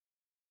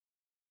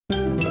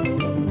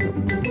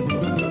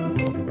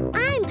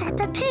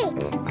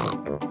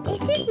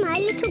my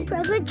little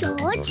brother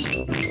George.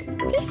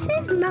 This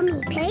is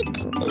Mummy Pig.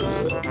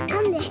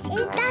 And this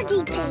is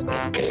Daddy Pig.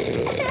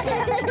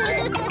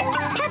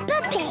 Peppa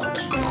Pig.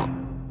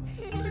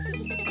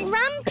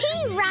 Grumpy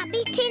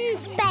Rabbit in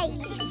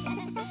Space.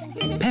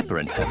 Peppa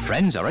and her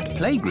friends are at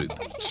playgroup.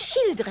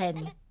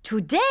 Children,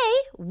 today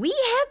we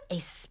have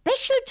a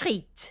special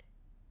treat.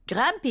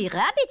 Grumpy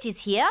Rabbit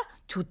is here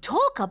to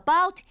talk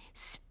about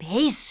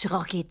space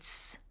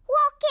rockets.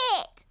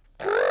 Rocket!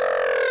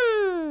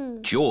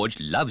 George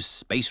loves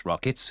space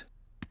rockets.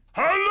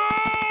 Hello,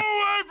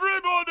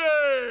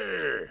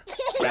 everybody!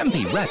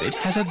 Grampy Rabbit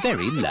has a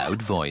very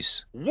loud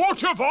voice.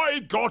 What have I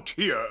got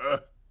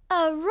here?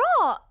 A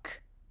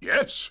rock.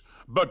 Yes,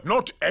 but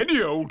not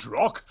any old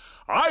rock.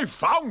 I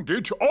found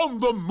it on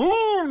the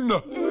moon.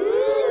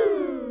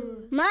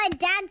 Ooh. My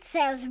dad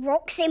sells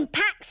rocks in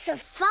packs of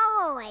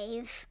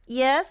 5.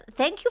 Yes,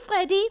 thank you,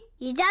 Freddy.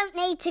 You don't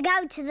need to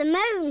go to the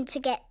moon to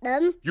get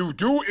them. You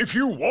do if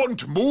you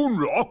want moon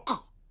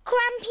rock.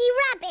 Grumpy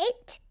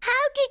Rabbit,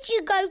 how did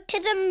you go to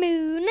the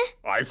moon?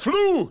 I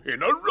flew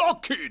in a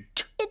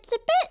rocket. It's a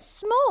bit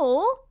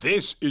small.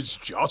 This is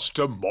just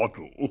a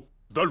model.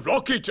 The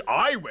rocket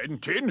I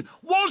went in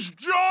was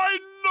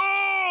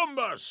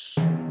ginormous.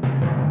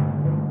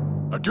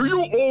 Do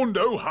you all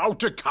know how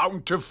to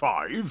count to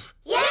 5?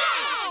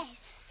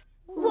 Yes!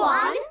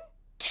 1,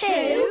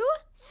 2,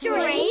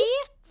 3,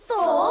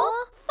 4,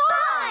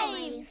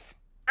 5.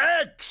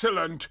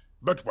 Excellent.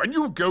 But when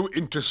you go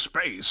into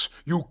space,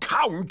 you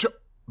count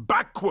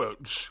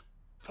backwards.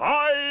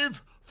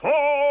 5,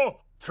 4,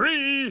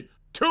 3,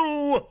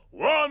 2,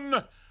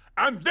 1.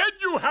 And then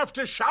you have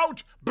to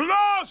shout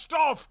blast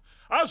off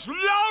as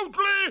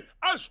loudly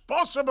as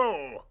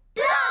possible.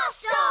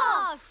 Blast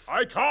off!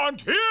 I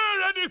can't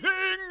hear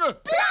anything.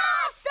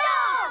 Blast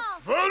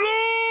off! Vroom!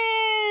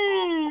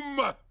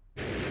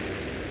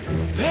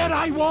 There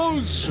I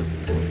was,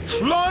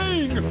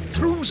 flying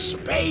through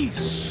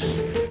space.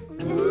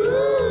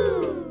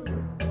 Ooh!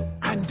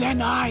 And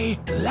then I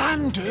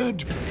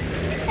landed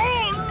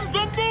on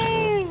the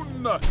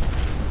moon!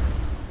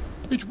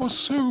 It was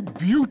so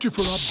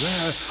beautiful up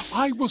there,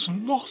 I was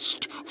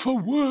lost for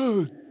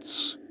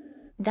words.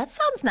 That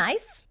sounds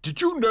nice. Did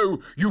you know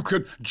you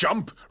can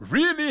jump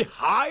really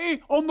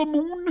high on the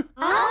moon?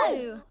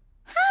 Oh!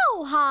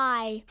 How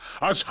high?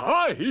 As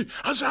high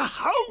as a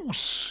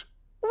house.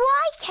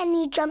 Why can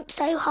you jump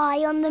so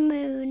high on the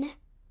moon?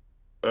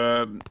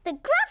 The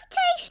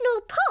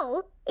gravitational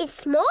pull is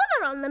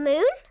smaller on the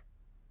moon.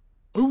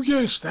 Oh,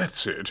 yes,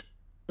 that's it.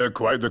 They're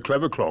quite the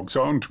clever clogs,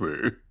 aren't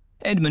we?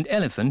 Edmund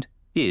Elephant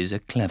is a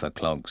clever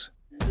clogs.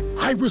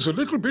 I was a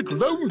little bit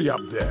lonely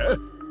up there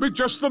with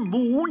just the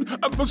moon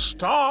and the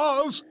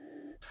stars.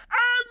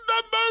 And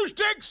the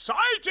most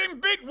exciting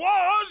bit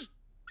was...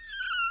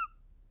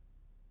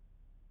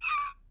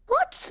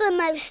 What's the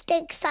most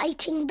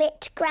exciting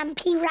bit,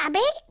 Grampy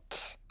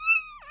Rabbit?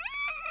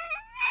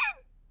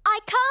 I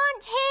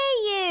can't hear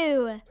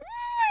you.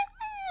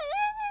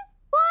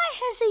 Why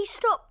has he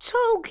stopped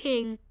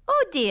talking?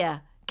 Oh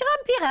dear,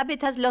 Grumpy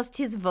Rabbit has lost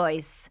his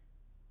voice.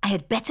 I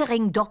had better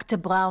ring Dr.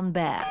 Brown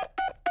Bear.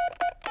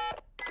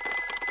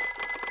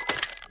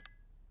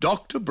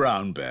 Dr.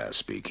 Brown Bear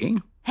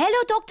speaking.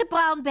 Hello, Dr.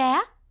 Brown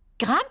Bear.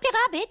 Grumpy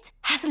Rabbit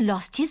has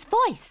lost his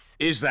voice.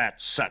 Is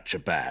that such a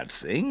bad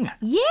thing?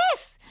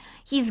 Yes,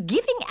 he's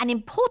giving an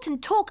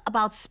important talk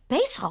about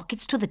space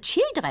rockets to the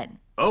children.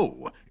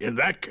 Oh, in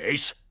that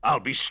case, I'll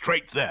be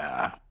straight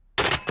there.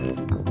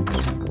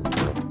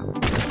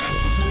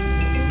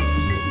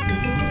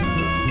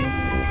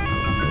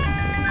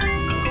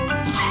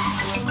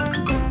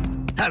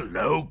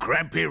 Hello,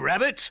 Grampy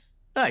Rabbit.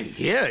 I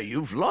hear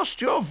you've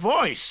lost your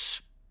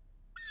voice.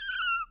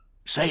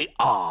 Say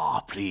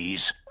ah,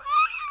 please.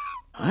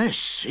 I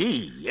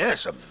see,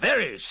 yes, a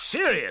very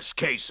serious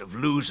case of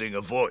losing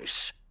a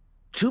voice.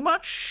 Too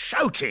much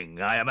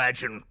shouting, I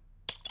imagine.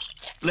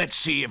 Let's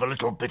see if a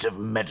little bit of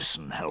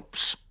medicine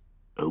helps.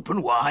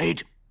 Open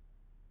wide.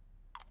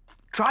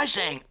 Try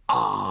saying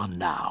ah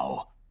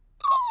now.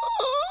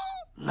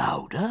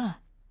 Louder.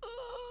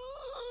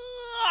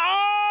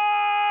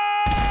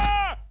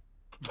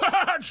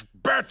 That's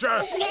better!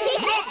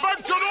 Not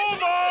back to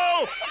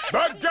normal!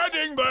 But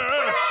getting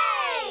there!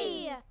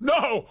 Hooray!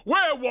 Now,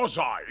 where was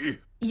I?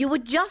 You were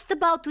just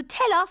about to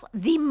tell us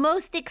the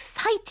most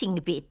exciting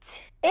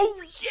bit.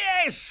 Oh,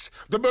 yes!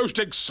 The most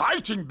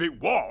exciting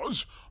bit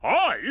was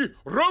I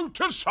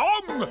wrote a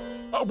song.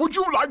 Would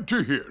you like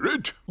to hear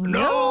it?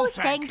 No,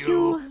 thank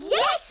you.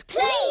 Yes,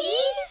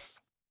 please!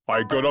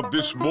 I got up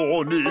this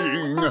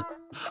morning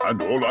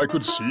and all I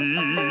could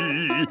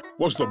see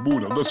was the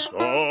moon and the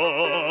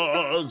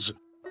stars.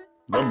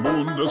 The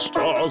moon, the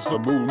stars, the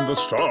moon, the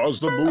stars,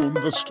 the moon,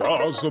 the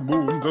stars, the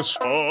moon, the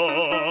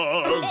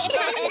stars.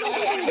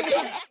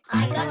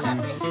 I got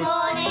up this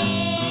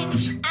morning